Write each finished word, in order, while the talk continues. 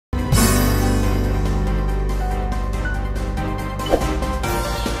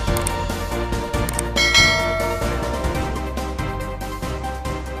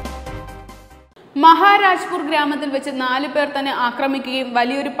മഹാരാജ്പൂർ ഗ്രാമത്തിൽ വെച്ച് 4 പേർ തന്നെ ആക്രമിക്കുകയും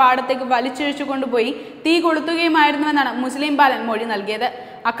വലിയൊരു പാടത്തേക്ക് വലിച്ചിഴച്ചു കൊണ്ടുപോയി തീ കൊളുത്തുകയുമായിരുന്നുവെന്നാണ് മുസ്ലിം ബാലൻ മൊഴി നൽകിയത്.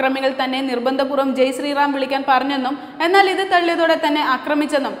 അക്രമികൾ തന്നെ നിർബന്ധപൂർവ്വം ജയ് ശ്രീറാം വിളിക്കാൻ പറഞ്ഞെന്നും എന്നാൽ ഇത് തള്ളിയതോടെ തന്നെ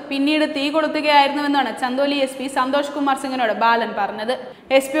ആക്രമിച്ചെന്നും പിന്നീട് തീ കൊളുത്തുകയായിരുന്നുവെന്നാണ് ചന്ദോലി SP സന്തോഷ് കുമാർ സിംഗിനോട് ബാലൻ പറഞ്ഞത്.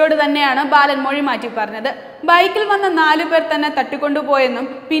 SP-യോട് തന്നെയാണ് ബാലൻ മൊഴി മാറ്റി പറഞ്ഞത്. ബൈക്കിൽ വന്ന 4 പേർ തന്നെ തട്ടിക്കൊണ്ടുപോയെന്നും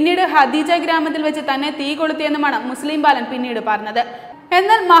പിന്നീട് ഹദീജ ഗ്രാമത്തിൽ വെച്ച് തന്നെ തീ കൊളുത്തിയെന്നുമാണ് മുസ്ലിം ബാലൻ പിന്നീട് പറഞ്ഞത്.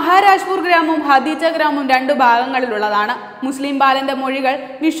 എന്നാൽ മഹാരാജ്പൂർ ഗ്രാമവും ഹദീജ ഗ്രാമവും 2 ഭാഗങ്ങളിലുള്ളതാണ്. മുസ്ലിം ബാലന്റെ മൊഴികൾ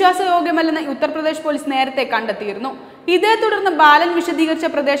വിശ്വാസയോഗ്യമല്ലെന്ന് ഉത്തർപ്രദേശ് പോലീസ് നേരത്തെ കണ്ടെത്തിയിരുന്നു. ഇതേ തുടർന്ന് ബാലൻ വിശദീകരിച്ച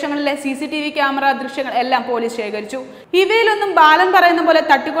പ്രദേശങ്ങളിലെ CCTV ക്യാമറ ദൃശ്യങ്ങൾ എല്ലാം പോലീസ് ശേഖരിച്ചു. ഇവയിലൊന്നും ബാലൻ പറയുന്ന പോലെ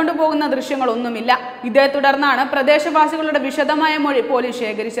തട്ടിക്കൊണ്ടുപോകുന്ന ദൃശ്യങ്ങളൊന്നുമില്ല. ഇതേ തുടർന്നാണ് പ്രദേശവാസികളുടെ വിശദമായ മൊഴി പോലീസ്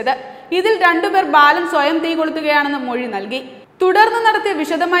ശേഖരിച്ചത്. ഇതിൽ 2 പേർ ബാലൻ സ്വയം തീ കൊളുത്തുകയാണെന്ന് മൊഴി നൽകി. തുടർന്ന് നടത്തിയ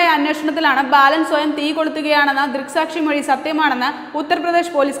വിശദമായ അന്വേഷണത്തിലാണ് ബാലൻ സ്വയം തീ കൊളുത്തുകയാണെന്ന ദൃക്സാക്ഷി മൊഴി സത്യമാണെന്ന്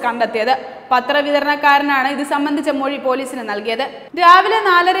ഉത്തർപ്രദേശ് പോലീസ് കണ്ടെത്തിയത്. പത്രവിതരണക്കാരനാണ് ഇത് സംബന്ധിച്ച മൊഴി പോലീസിന് നൽകിയത്. രാവിലെ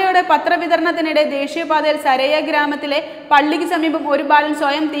 4:30 പത്രവിതരണത്തിനിടെ ദേശീയപാതയിൽ സരയ്യ ഗ്രാമത്തിലെ പള്ളിക്ക് സമീപം ഒരു ബാലൻ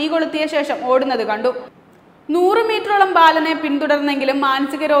സ്വയം തീ കൊളുത്തിയ ശേഷം ഓടുന്നത് കണ്ടു. 100 മീറ്ററോളം ബാലനെ പിന്തുടർന്നെങ്കിലും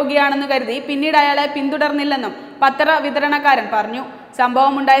മാനസിക രോഗിയാണെന്ന് കരുതി പിന്നീട് അയാളെ പിന്തുടർന്നില്ലെന്നും പത്രവിതരണക്കാരൻ പറഞ്ഞു.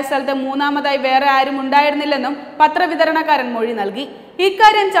 സംഭവമുണ്ടായ സ്ഥലത്ത് മൂന്നാമതായി വേറെ ആരും ഉണ്ടായിരുന്നില്ലെന്നും പത്രവിതരണക്കാരൻ മൊഴി നൽകി.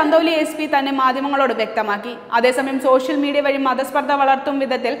 ഇക്കാര്യം ചന്ദോലി SP തന്നെ മാധ്യമങ്ങളോട് വ്യക്തമാക്കി. അതേസമയം സോഷ്യൽ മീഡിയ വഴി മതസ്പർദ്ധ വളർത്തും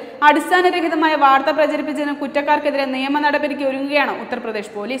വിധത്തിൽ അടിസ്ഥാനരഹിതമായ വാർത്ത പ്രചരിപ്പിച്ചതിന് കുറ്റക്കാർക്കെതിരെ നിയമ നടപടിക്ക് ഒരുങ്ങുകയാണ്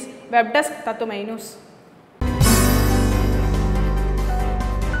ഉത്തർപ്രദേശ് പോലീസ്. വെബ് ഡെസ്ക് തത്വമൈ ന്യൂസ്.